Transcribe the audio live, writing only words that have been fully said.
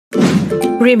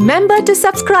Remember to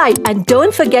subscribe and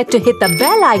don't forget to hit the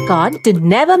bell icon to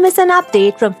never miss an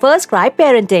update from First Cry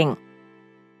Parenting.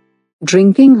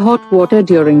 Drinking hot water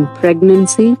during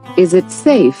pregnancy, is it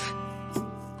safe?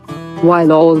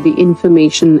 While all the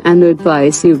information and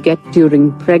advice you get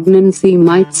during pregnancy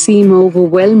might seem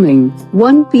overwhelming,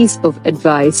 one piece of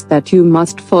advice that you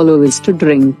must follow is to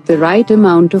drink the right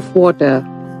amount of water.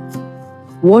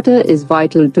 Water is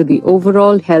vital to the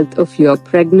overall health of your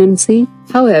pregnancy.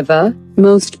 However,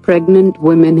 most pregnant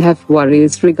women have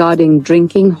worries regarding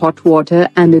drinking hot water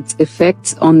and its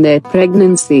effects on their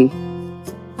pregnancy.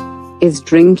 Is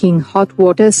drinking hot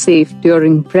water safe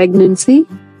during pregnancy?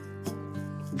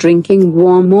 Drinking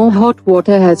warm or hot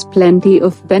water has plenty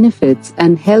of benefits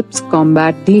and helps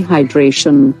combat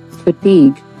dehydration,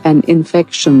 fatigue, and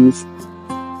infections.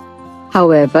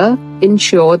 However,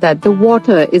 ensure that the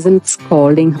water isn't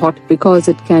scalding hot because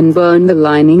it can burn the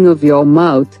lining of your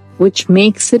mouth, which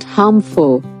makes it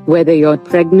harmful, whether you're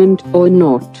pregnant or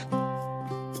not.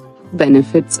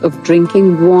 Benefits of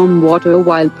drinking warm water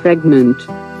while pregnant.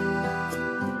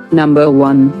 Number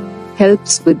 1.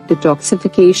 Helps with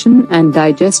detoxification and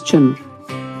digestion.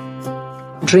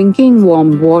 Drinking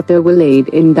warm water will aid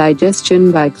in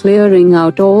digestion by clearing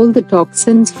out all the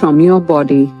toxins from your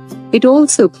body. It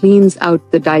also cleans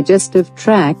out the digestive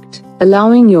tract,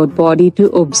 allowing your body to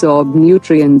absorb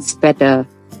nutrients better.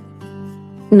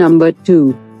 Number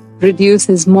 2.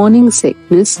 Reduces morning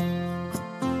sickness.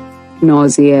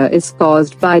 Nausea is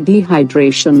caused by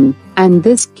dehydration, and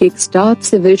this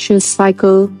kickstarts a vicious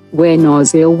cycle, where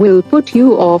nausea will put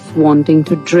you off wanting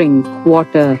to drink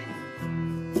water.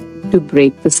 To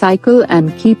break the cycle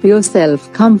and keep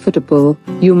yourself comfortable,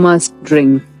 you must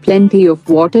drink plenty of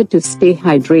water to stay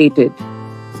hydrated.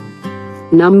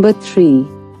 Number 3.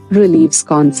 Relieves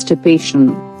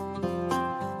constipation.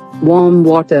 Warm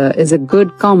water is a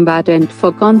good combatant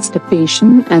for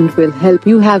constipation and will help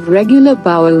you have regular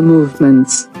bowel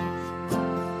movements.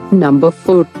 Number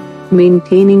 4.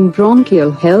 Maintaining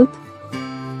bronchial health.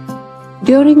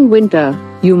 During winter,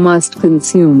 you must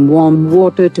consume warm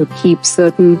water to keep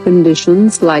certain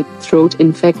conditions like throat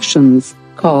infections,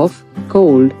 cough,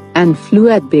 cold, and flu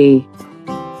at bay.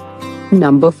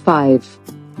 Number 5.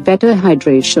 Better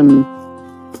hydration.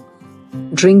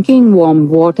 Drinking warm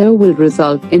water will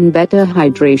result in better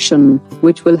hydration,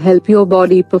 which will help your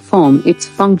body perform its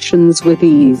functions with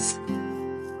ease.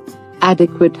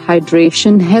 Adequate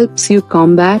hydration helps you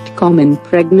combat common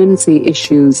pregnancy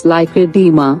issues like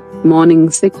edema, morning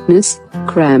sickness,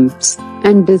 cramps,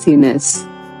 and dizziness.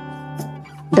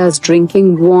 Does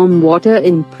drinking warm water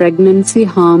in pregnancy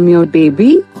harm your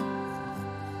baby?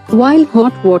 While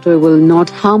hot water will not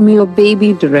harm your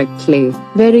baby directly,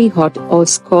 very hot or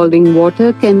scalding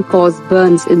water can cause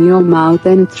burns in your mouth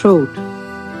and throat.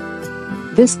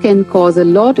 This can cause a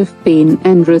lot of pain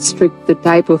and restrict the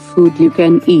type of food you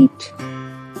can eat.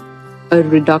 A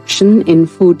reduction in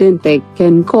food intake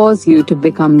can cause you to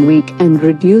become weak and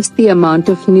reduce the amount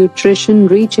of nutrition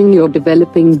reaching your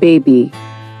developing baby.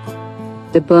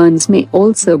 The burns may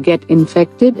also get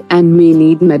infected and may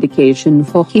need medication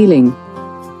for healing.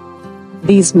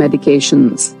 These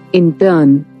medications, in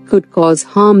turn, could cause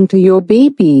harm to your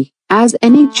baby, as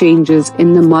any changes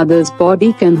in the mother's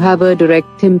body can have a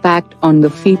direct impact on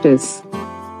the fetus.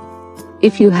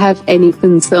 If you have any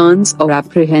concerns or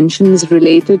apprehensions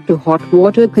related to hot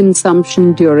water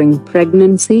consumption during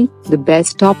pregnancy, the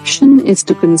best option is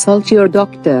to consult your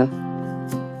doctor.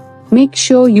 Make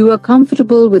sure you are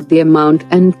comfortable with the amount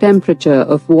and temperature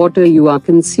of water you are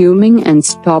consuming and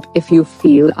stop if you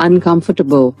feel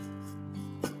uncomfortable.